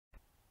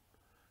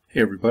Hey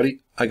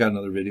everybody, I got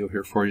another video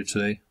here for you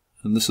today,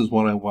 and this is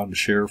one I wanted to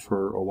share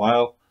for a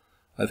while.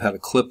 I've had a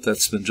clip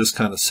that's been just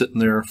kind of sitting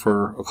there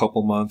for a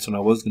couple months, and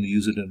I was going to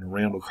use it in a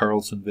Randall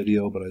Carlson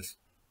video, but I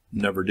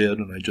never did,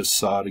 and I just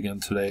saw it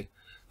again today.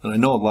 And I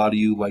know a lot of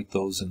you like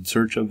those in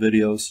search of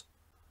videos,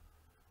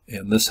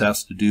 and this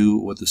has to do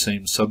with the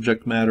same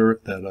subject matter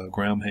that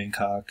Graham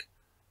Hancock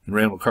and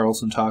Randall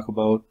Carlson talk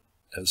about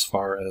as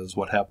far as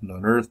what happened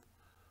on Earth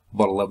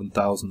about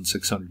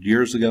 11,600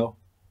 years ago.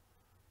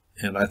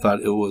 And I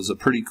thought it was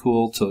pretty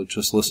cool to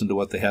just listen to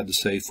what they had to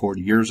say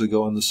 40 years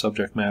ago on the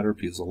subject matter,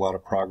 because a lot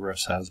of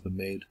progress has been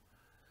made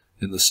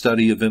in the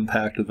study of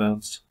impact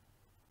events.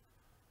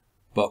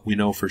 But we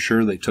know for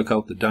sure they took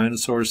out the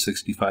dinosaurs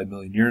 65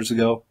 million years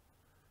ago.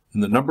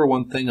 And the number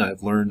one thing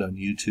I've learned on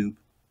YouTube,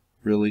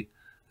 really,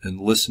 and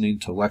listening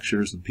to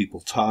lectures and people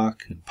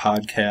talk and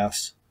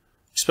podcasts,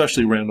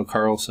 especially Randall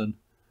Carlson,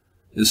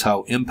 is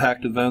how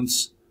impact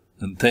events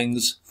and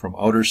things from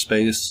outer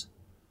space,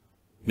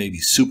 maybe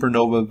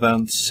supernova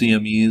events,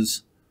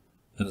 CMEs,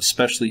 and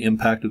especially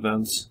impact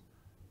events,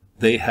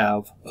 they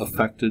have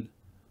affected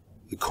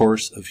the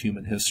course of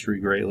human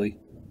history greatly.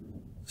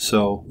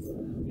 So,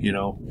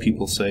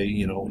 people say,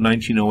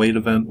 1908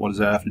 event, what does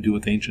that have to do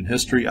with ancient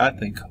history? I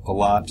think a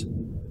lot,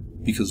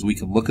 because we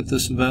can look at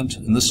this event,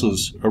 and this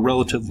was a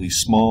relatively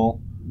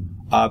small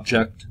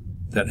object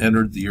that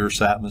entered the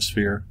Earth's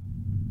atmosphere,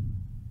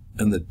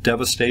 and the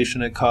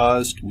devastation it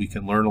caused, we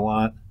can learn a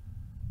lot,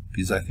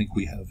 because I think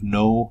we have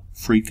no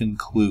freaking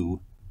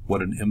clue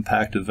what an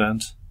impact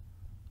event,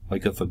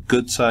 like if a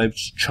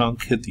good-sized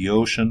chunk hit the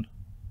ocean,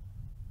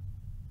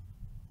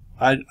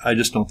 I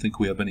just don't think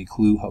we have any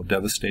clue how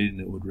devastating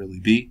it would really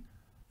be.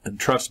 And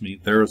trust me,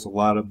 there is a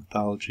lot of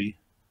mythology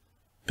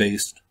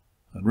based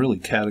on really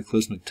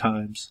cataclysmic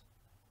times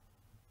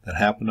that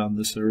happened on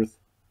this Earth,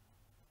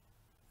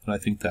 and I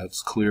think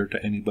that's clear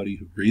to anybody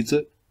who reads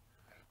it.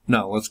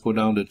 Now, let's go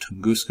down to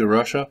Tunguska,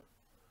 Russia,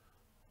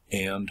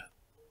 and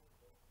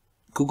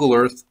Google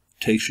Earth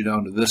takes you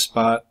down to this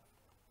spot,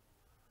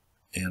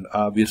 and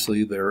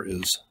obviously there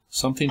is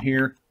something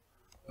here,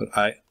 but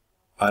I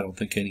don't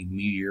think any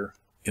meteor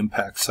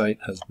impact site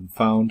has been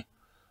found.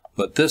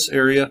 But this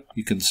area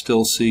you can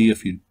still see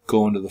if you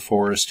go into the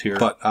forest here,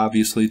 but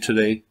obviously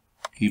today,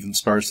 even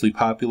sparsely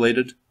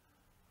populated,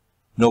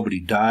 nobody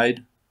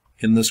died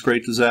in this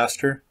great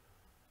disaster.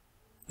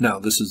 Now,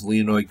 this is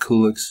Leonard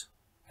Nimoy's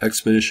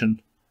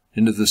expedition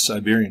into the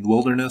Siberian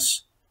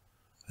wilderness,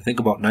 I think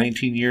about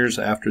 19 years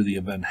after the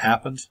event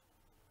happened.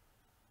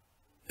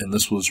 And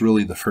this was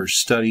really the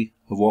first study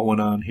of what went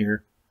on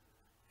here.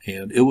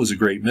 And it was a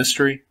great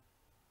mystery.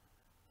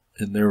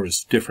 And there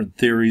was different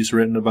theories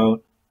written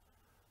about.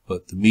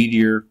 But the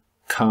meteor,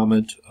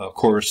 comet, of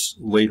course,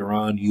 later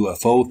on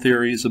UFO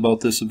theories about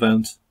this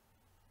event.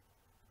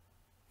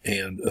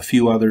 And a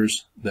few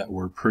others that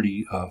were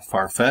pretty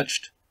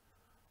far-fetched.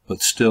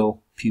 But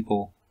still,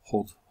 people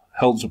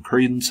held some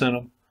credence in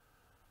them.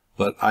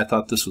 But I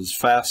thought this was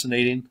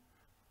fascinating.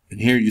 And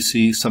here you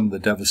see some of the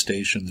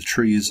devastation. The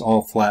trees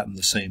all flattened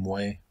the same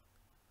way,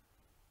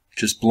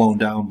 just blown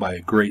down by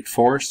a great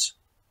force.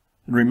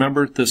 And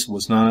remember, this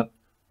was not,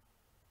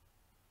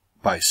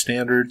 by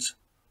standards,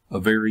 a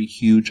very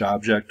huge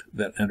object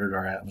that entered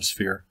our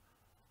atmosphere,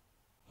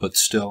 but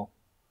still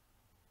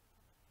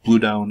blew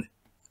down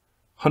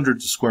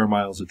hundreds of square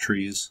miles of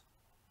trees,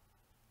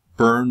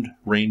 burned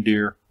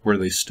reindeer where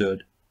they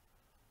stood.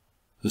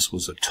 This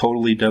was a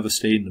totally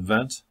devastating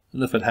event.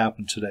 And if it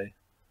happened today,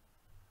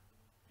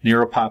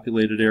 near a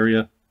populated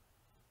area,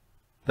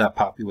 that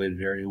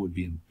populated area would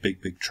be in big,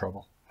 big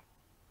trouble.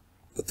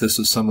 But this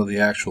is some of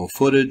the actual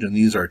footage, and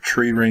these are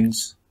tree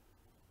rings,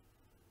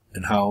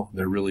 and how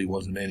there really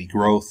wasn't any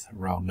growth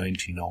around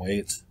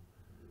 1908.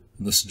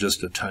 And this is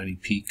just a tiny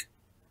peek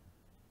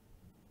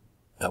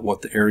at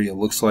what the area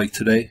looks like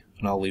today,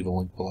 and I'll leave a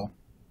link below.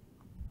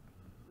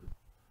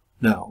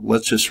 Now,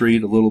 let's just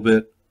read a little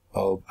bit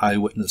of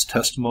eyewitness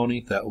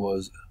testimony that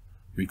was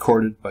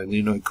recorded by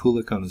Leonard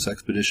Nimoy on his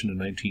expedition in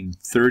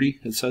 1930,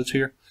 it says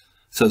here.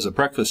 It says, at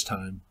breakfast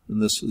time,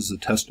 and this is the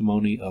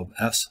testimony of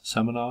S.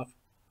 Semenov. It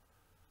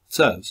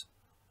says,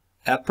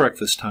 at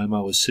breakfast time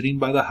I was sitting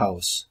by the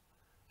house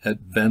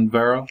at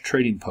Venvera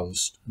trading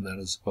post, and that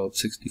is about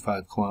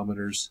 65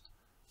 kilometers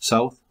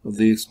south of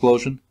the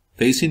explosion,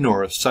 facing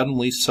north,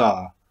 suddenly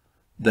saw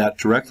that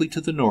directly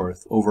to the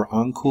north, over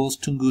Onkul's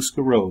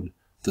Tunguska Road,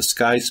 the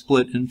sky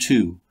split in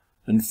two,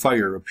 and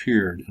fire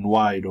appeared and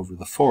wide over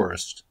the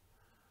forest.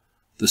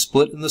 The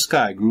split in the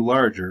sky grew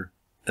larger,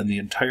 and the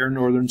entire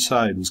northern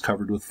side was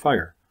covered with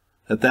fire.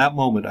 At that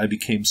moment I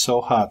became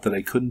so hot that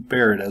I couldn't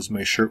bear it, as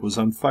my shirt was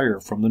on fire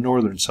from the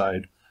northern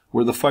side,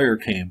 where the fire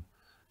came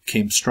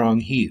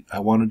strong heat. I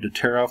wanted to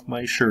tear off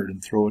my shirt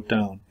and throw it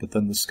down, but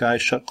then the sky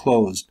shut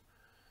closed,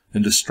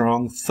 and a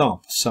strong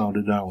thump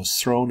sounded, and I was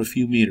thrown a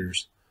few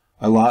meters.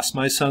 I lost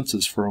my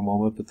senses for a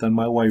moment, but then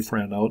my wife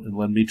ran out and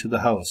led me to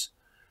the house.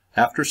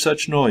 After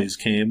such noise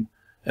came,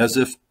 as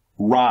if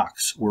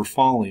rocks were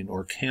falling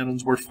or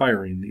cannons were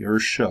firing, the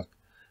earth shook,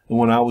 and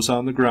when I was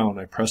on the ground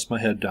I pressed my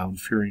head down,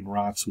 fearing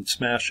rocks would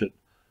smash it.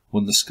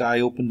 When the sky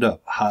opened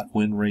up, hot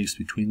wind raced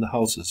between the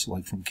houses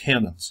like from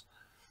cannons,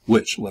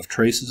 which left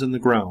traces in the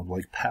ground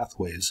like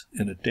pathways,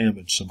 and it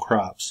damaged some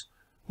crops.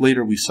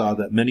 Later we saw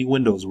that many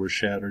windows were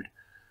shattered,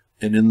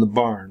 and in the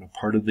barn a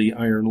part of the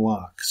iron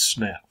lock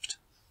snapped.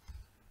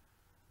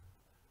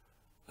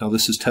 Now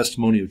this is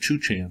testimony of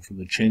Chuchan from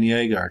the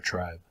Cherniagar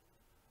tribe,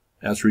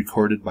 as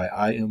recorded by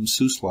I.M.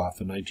 Suslov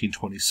in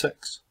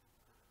 1926.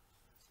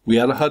 We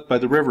had a hut by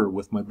the river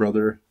with my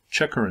brother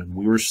Chekarin.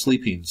 We were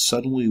sleeping.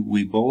 Suddenly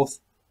we both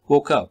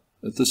woke up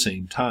at the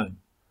same time.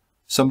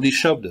 Somebody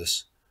shoved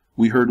us.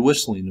 We heard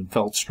whistling and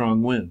felt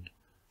strong wind.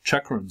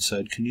 Chekarin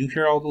said, "Can you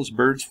hear all those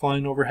birds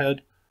flying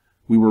overhead?"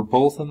 We were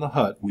both in the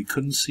hut. We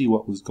couldn't see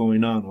what was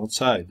going on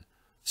outside.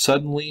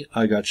 Suddenly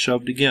I got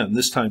shoved again,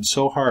 this time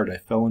so hard I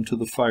fell into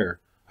the fire.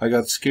 I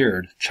got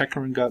scared.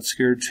 Chekarin got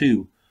scared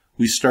too.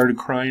 We started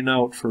crying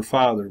out for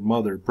father,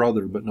 mother,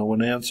 brother, but no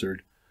one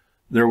answered.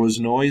 There was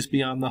noise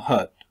beyond the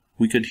hut.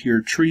 We could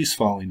hear trees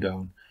falling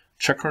down.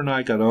 Chekarin and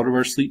I got out of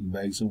our sleeping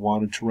bags and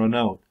wanted to run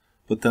out,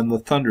 but then the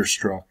thunder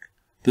struck.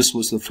 This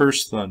was the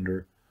first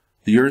thunder.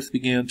 The earth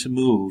began to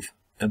move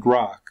and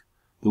rock.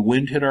 The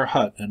wind hit our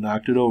hut and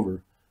knocked it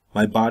over.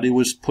 My body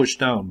was pushed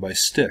down by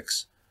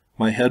sticks.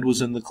 My head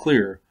was in the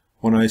clear.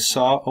 When I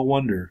saw a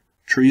wonder,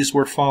 trees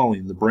were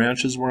falling, the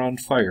branches were on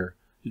fire.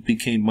 It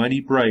became mighty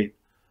bright.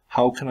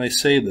 How can I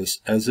say this?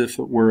 As if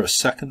it were a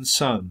second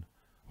sun.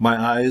 My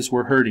eyes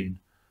were hurting.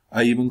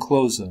 I even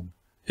closed them.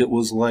 It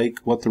was like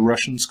what the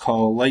Russians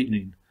call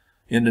lightning,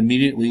 and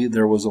immediately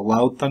there was a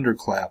loud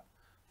thunderclap.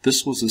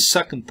 This was the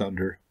second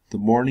thunder. The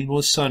morning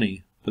was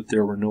sunny, but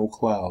there were no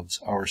clouds.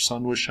 Our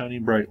sun was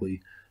shining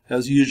brightly,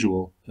 as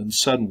usual, and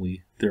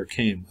suddenly there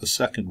came a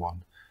second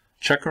one.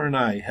 Chekarin and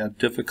I had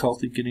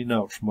difficulty getting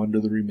out from under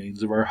the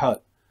remains of our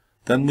hut.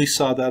 Then we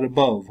saw that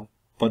above,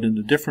 but in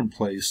a different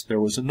place,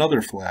 there was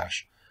another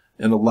flash,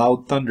 and a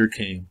loud thunder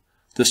came.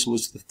 This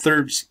was the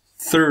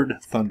third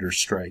thunder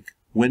strike.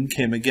 Wind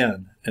came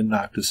again and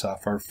knocked us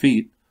off our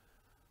feet,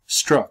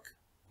 struck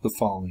the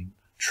fallen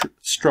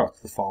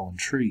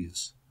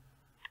trees.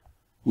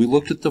 We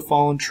looked at the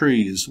fallen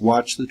trees,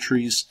 watched the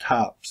trees'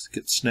 tops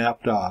get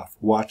snapped off,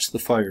 watched the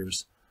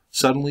fires.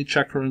 Suddenly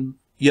Chekarin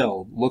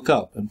yelled, "Look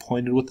up," and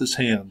pointed with his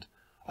hand.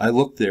 I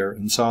looked there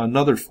and saw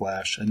another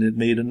flash, and it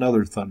made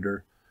another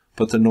thunder,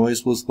 but the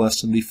noise was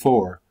less than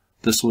before.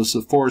 This was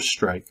the fourth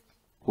strike,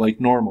 like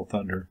normal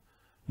thunder.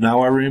 Now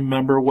I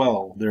remember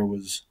well, there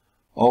was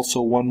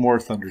also one more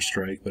thunder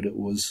strike, but it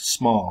was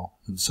small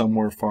and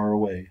somewhere far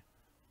away,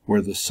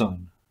 where the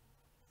sun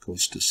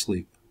goes to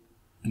sleep.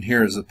 And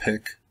here is a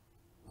pic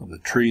of the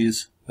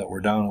trees that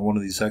were down on one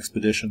of these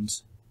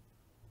expeditions.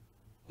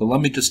 But let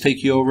me just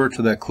take you over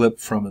to that clip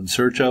from In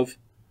Search Of.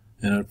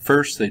 And at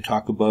first they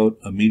talk about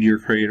a meteor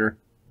crater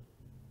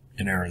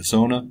in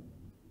Arizona,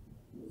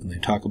 and they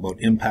talk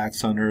about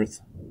impacts on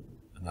Earth,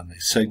 and then they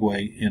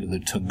segue into the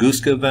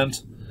Tunguska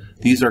event.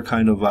 These are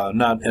kind of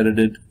not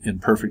edited in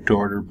perfect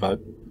order,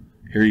 but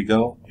here you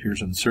go.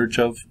 Here's In Search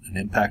Of and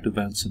impact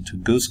events in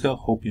Tunguska.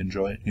 Hope you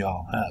enjoy it, and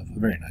y'all have a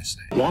very nice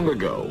day. Long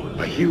ago,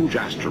 a huge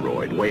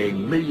asteroid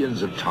weighing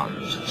millions of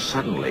tons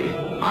suddenly,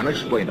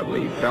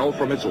 unexplainably, fell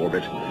from its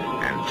orbit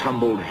and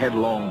tumbled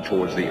headlong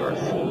towards the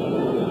Earth.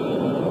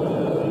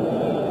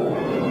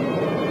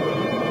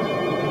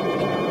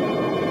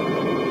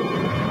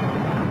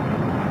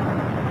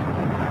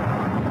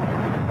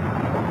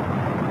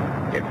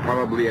 It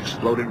probably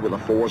exploded with a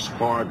force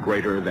far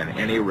greater than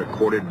any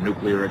recorded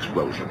nuclear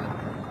explosion,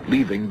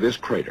 leaving this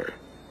crater.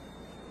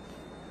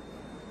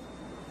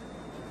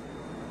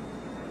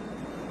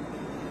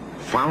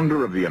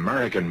 Founder of the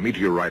American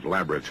Meteorite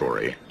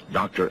Laboratory,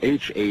 Dr.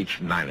 H.H.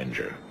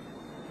 Neininger.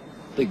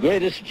 The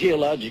greatest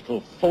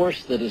geological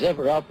force that has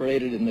ever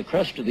operated in the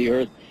crust of the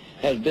Earth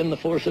has been the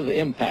force of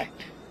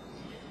impact.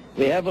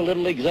 We have a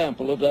little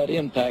example of that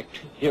impact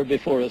here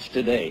before us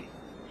today.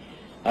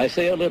 I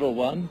say a little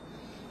one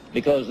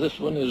because this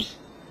one is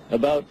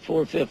about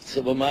 4/5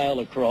 of a mile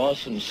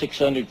across and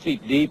 600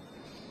 feet deep,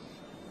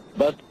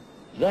 but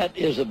that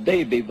is a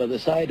baby by the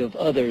side of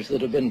others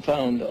that have been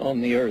found on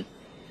the Earth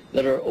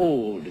that are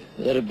old,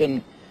 that have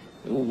been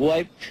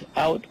wiped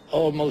out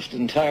almost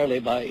entirely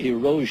by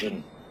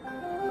erosion.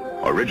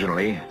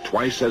 Originally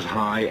twice as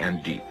high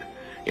and deep,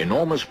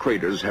 enormous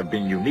craters have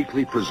been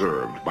uniquely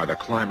preserved by the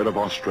climate of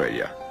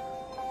Australia.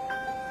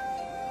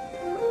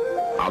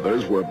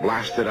 Others were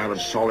blasted out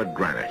of solid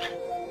granite.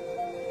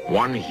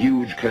 One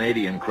huge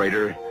Canadian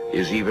crater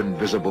is even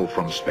visible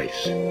from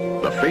space.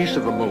 The face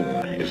of the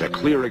moon is a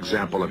clear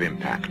example of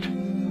impact.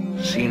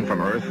 Seen from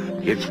Earth,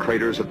 its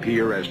craters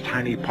appear as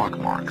tiny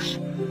pockmarks.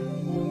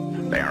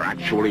 They are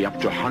actually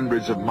up to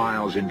hundreds of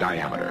miles in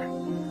diameter.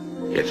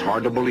 It's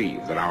hard to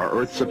believe that our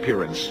Earth's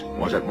appearance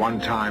was at one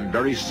time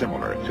very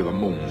similar to the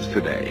moon's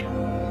today.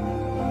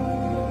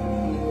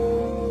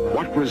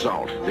 What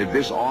result did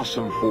this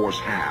awesome force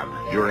have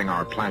during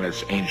our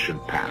planet's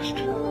ancient past?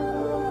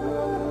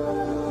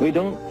 We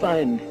don't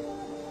find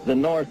the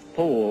North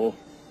Pole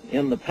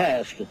in the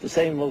past at the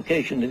same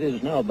location it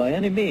is now by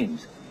any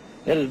means.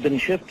 It has been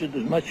shifted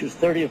as much as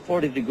 30 or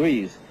 40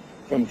 degrees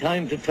from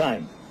time to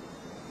time.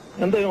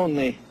 And the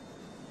only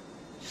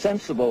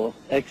sensible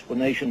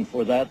explanation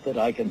for that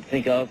I can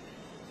think of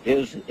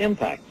is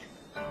impact.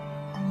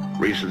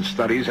 Recent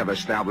studies have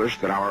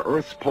established that our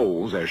Earth's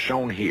poles, as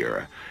shown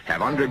here,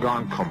 have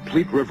undergone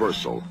complete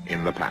reversal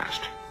in the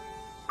past.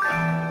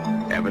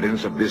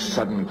 Evidence of this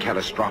sudden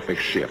catastrophic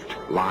shift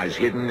lies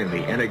hidden in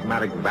the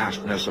enigmatic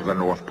vastness of the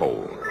North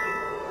Pole.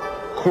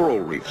 Coral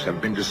reefs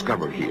have been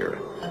discovered here,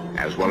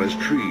 as well as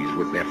trees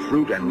with their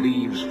fruit and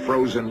leaves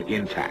frozen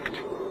intact.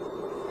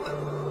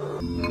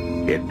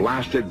 It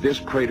blasted this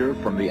crater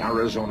from the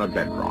Arizona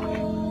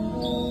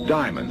bedrock.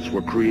 Diamonds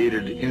were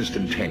created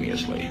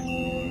instantaneously.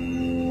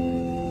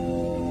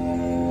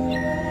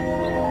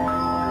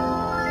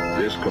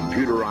 This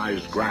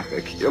computerized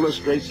graphic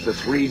illustrates the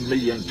 3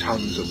 million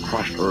tons of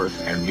crushed earth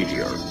and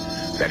meteor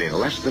that in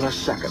less than a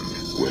second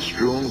were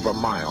strewn for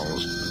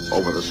miles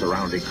over the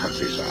surrounding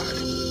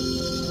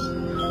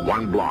countryside.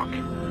 One block,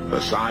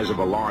 the size of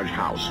a large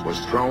house, was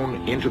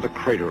thrown into the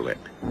crater lip.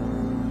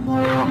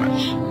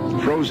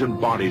 Comets, frozen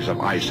bodies of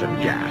ice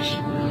and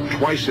gas,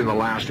 twice in the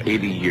last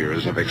 80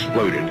 years have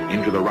exploded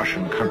into the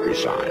Russian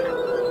countryside.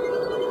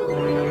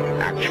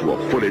 Actual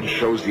footage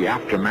shows the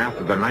aftermath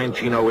of the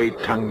 1908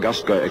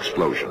 Tunguska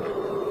explosion.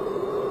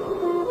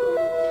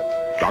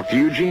 Dr.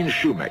 Eugene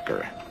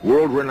Shoemaker,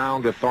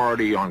 world-renowned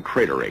authority on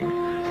cratering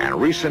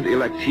and recent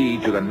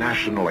electee to the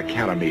National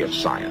Academy of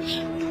Science.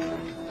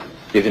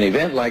 If an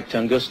event like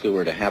Tunguska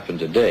were to happen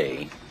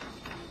today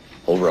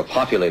over a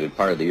populated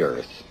part of the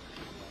Earth,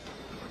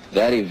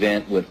 that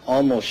event would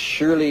almost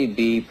surely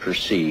be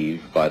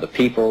perceived by the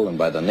people and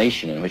by the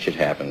nation in which it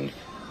happened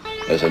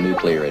as a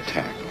nuclear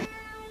attack.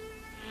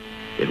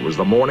 It was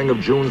the morning of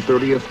June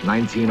 30th,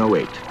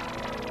 1908.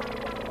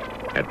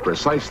 At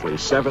precisely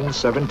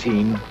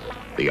 7:17,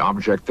 the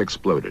object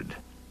exploded.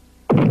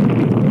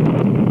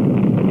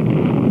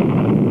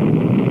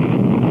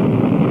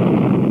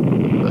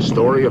 The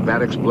story of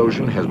that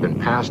explosion has been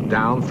passed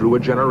down through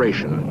a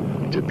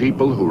generation to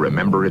people who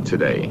remember it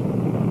today.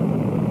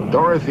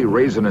 Dorothy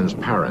Raisonen's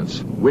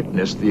parents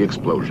witnessed the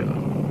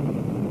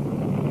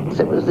explosion.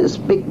 There was this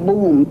big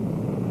boom.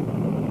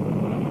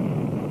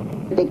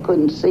 They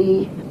couldn't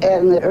see,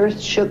 and the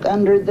earth shook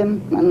under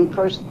them, and of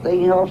course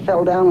they all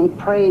fell down and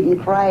prayed and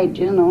cried,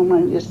 you know,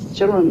 and the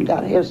children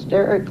got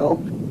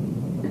hysterical.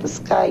 The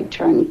sky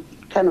turned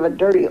kind of a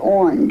dirty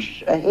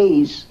orange, a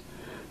haze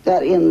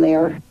got in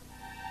there.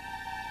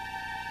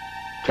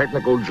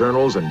 Technical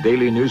journals and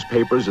daily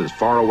newspapers as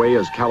far away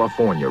as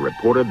California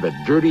reported that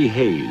dirty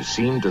haze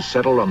seemed to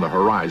settle on the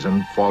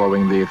horizon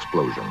following the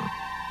explosion.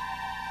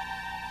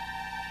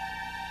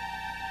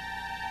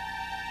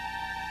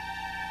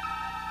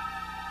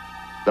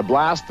 The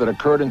blast that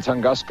occurred in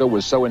Tunguska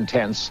was so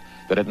intense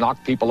that it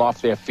knocked people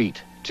off their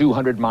feet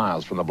 200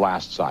 miles from the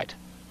blast site.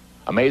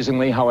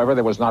 Amazingly, however,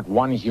 there was not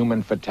one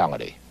human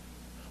fatality.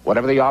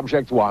 Whatever the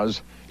object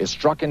was, it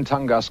struck in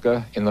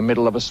Tunguska in the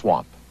middle of a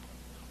swamp.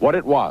 What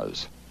it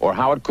was, or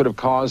how it could have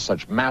caused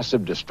such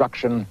massive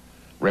destruction,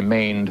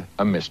 remained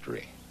a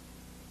mystery.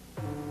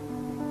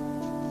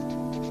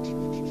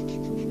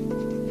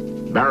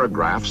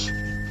 Barographs,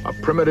 a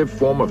primitive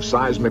form of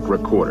seismic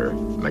recorder,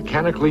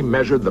 mechanically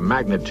measured the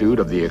magnitude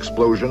of the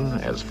explosion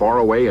as far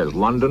away as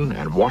London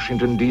and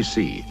Washington,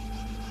 D.C.,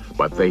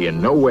 but they in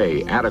no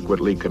way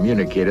adequately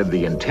communicated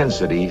the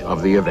intensity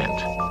of the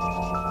event.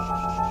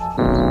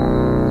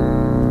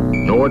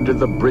 Nor did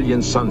the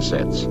brilliant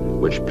sunsets,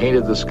 which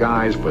painted the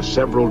skies for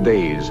several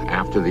days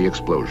after the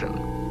explosion.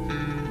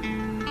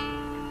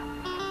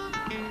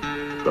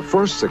 The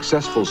first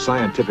successful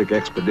scientific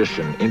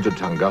expedition into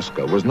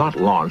Tunguska was not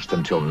launched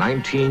until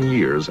 19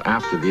 years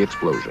after the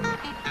explosion.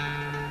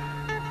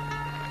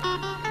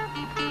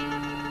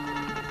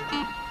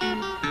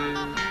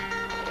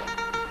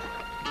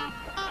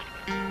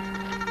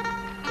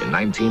 In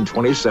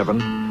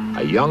 1927,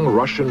 a young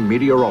Russian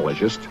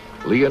meteorologist,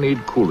 Leonid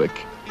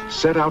Kulik,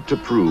 set out to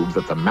prove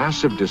that the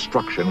massive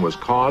destruction was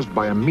caused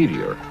by a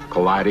meteor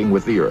colliding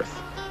with the Earth.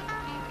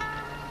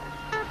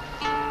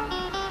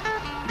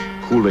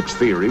 Kulik's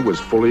theory was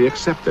fully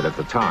accepted at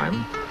the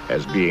time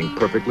as being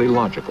perfectly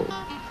logical.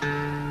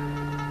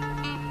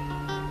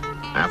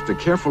 After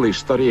carefully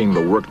studying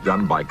the work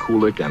done by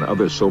Kulik and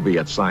other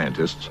Soviet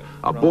scientists,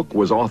 a book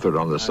was authored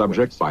on the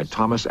subject by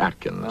Thomas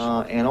Atkins.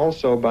 And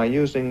also by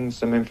using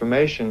some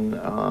information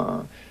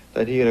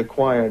that he had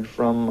acquired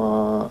from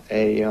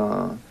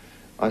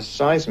a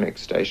seismic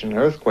station, an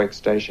earthquake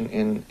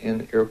station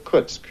in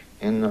Irkutsk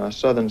in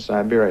southern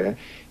Siberia.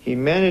 He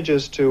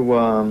manages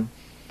to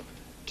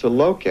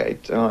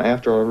locate,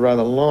 after a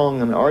rather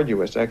long and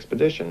arduous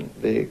expedition,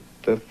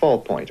 the fall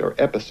point or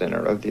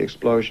epicenter of the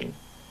explosion.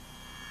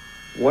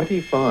 What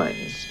he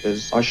finds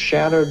is a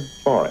shattered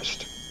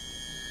forest.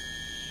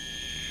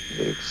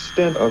 The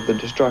extent of the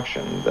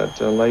destruction that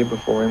lay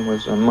before him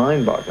was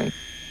mind-boggling.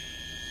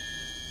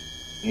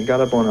 He got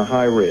up on a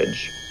high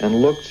ridge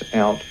and looked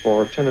out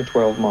for 10 or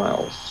 12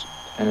 miles.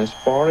 And as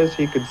far as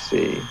he could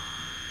see,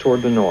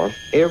 toward the north,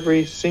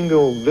 every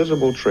single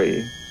visible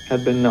tree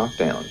had been knocked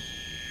down.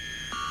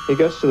 He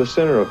gets to the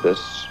center of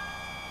this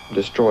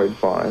destroyed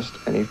forest,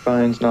 and he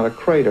finds not a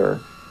crater,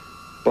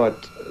 but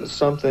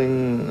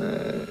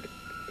something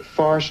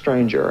far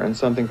stranger and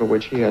something for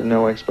which he had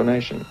no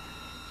explanation.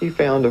 He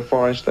found a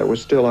forest that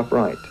was still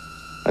upright,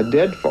 a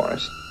dead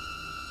forest.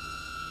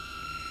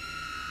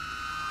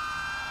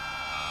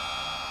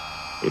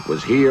 It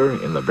was here,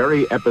 in the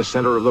very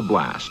epicenter of the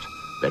blast,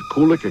 that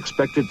Kulik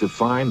expected to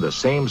find the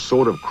same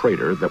sort of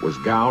crater that was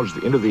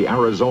gouged into the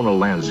Arizona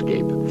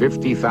landscape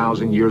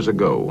 50,000 years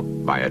ago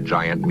by a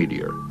giant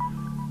meteor.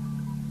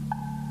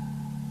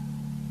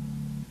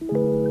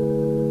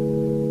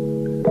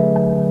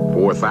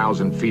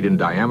 "4,000 feet in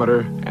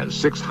diameter and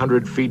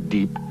 600 feet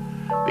deep,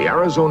 the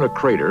Arizona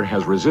crater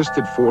has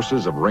resisted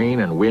forces of rain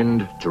and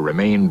wind to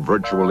remain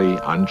virtually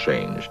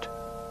unchanged.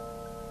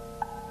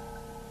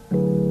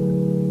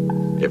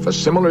 If a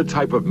similar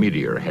type of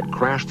meteor had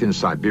crashed in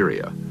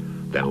Siberia,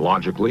 then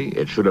logically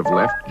it should have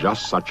left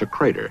just such a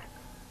crater.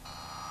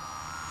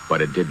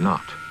 But it did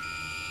not.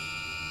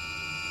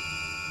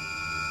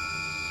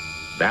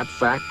 That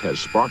fact has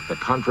sparked the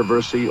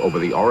controversy over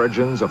the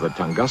origins of the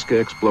Tunguska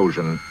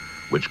explosion,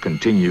 which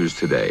continues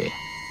today.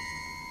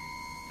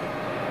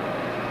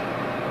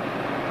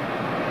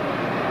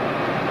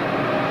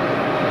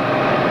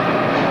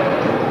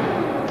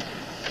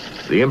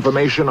 The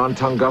information on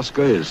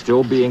Tunguska is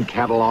still being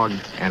cataloged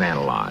and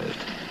analyzed.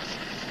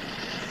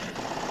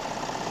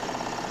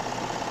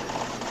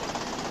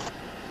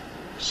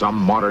 Some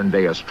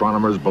modern-day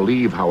astronomers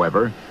believe,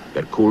 however,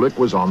 that Kulik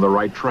was on the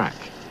right track.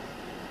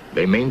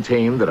 They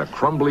maintain that a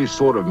crumbly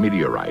sort of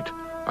meteorite,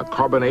 a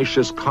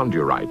carbonaceous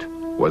chondrite,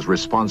 was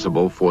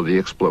responsible for the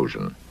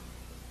explosion.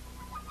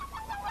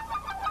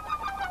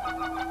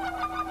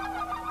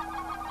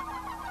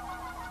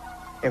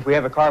 If we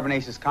have a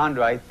carbonaceous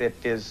chondrite that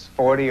is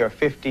 40 or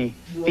 50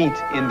 feet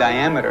in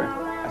diameter,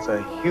 that's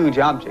a huge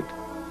object.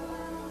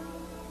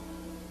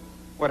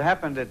 What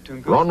happened at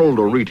Tunguska... Ronald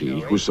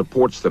Oriti, who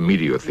supports the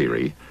meteor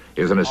theory,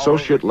 is an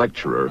associate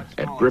lecturer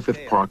at Griffith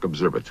Park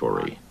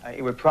Observatory.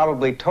 It would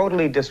probably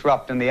totally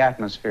disrupt in the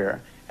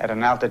atmosphere at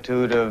an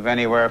altitude of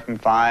anywhere from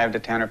 5 to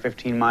 10 or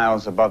 15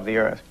 miles above the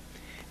Earth.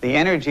 The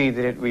energy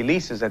that it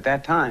releases at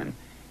that time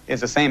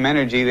is the same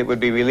energy that would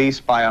be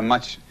released by a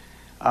much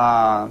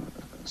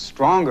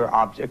stronger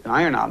object, an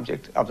iron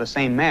object of the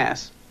same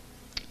mass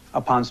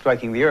upon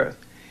striking the Earth.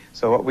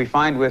 So what we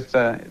find with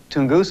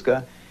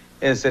Tunguska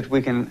is that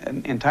we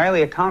can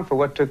entirely account for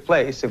what took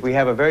place if we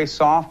have a very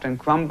soft and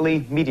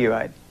crumbly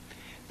meteorite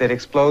that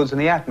explodes in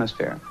the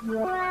atmosphere.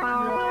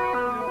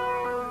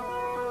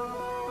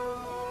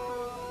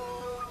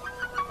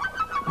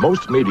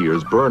 Most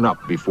meteors burn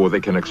up before they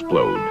can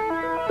explode.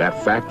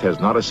 That fact has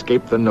not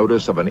escaped the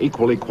notice of an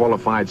equally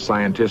qualified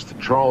scientist,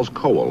 Charles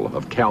Cowell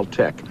of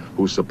Caltech,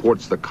 who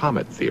supports the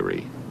comet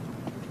theory.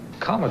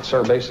 Comets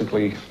are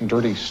basically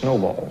dirty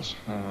snowballs.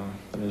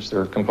 That is,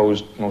 they're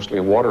composed mostly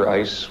of water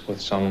ice with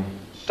some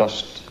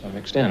dust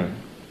mixed in.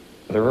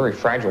 They're very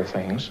fragile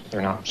things.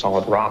 They're not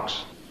solid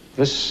rocks.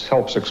 This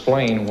helps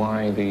explain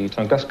why the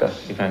Tunguska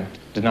event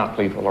did not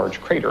leave a large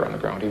crater on the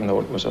ground. Even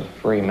though it was a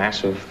very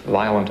massive,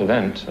 violent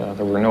event,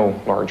 there were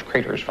no large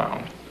craters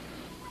found.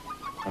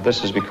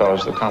 This is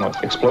because the comet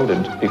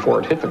exploded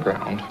before it hit the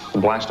ground. The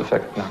blast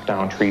effect knocked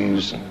down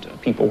trees and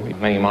people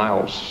many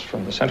miles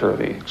from the center of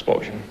the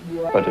explosion,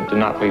 but it did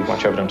not leave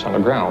much evidence on the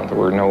ground. There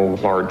were no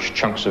large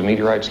chunks of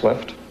meteorites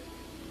left.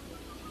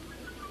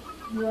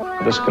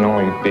 This can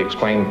only be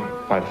explained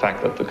by the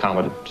fact that the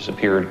comet had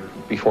disappeared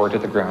before it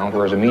hit the ground,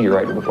 whereas a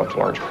meteorite would have left a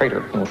large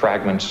crater, and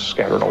fragments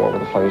scattered all over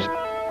the place.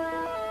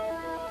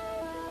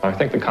 I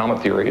think the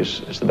comet theory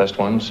is the best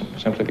one,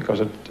 simply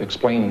because it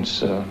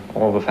explains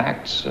all of the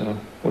facts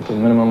with a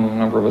minimum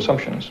number of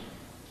assumptions.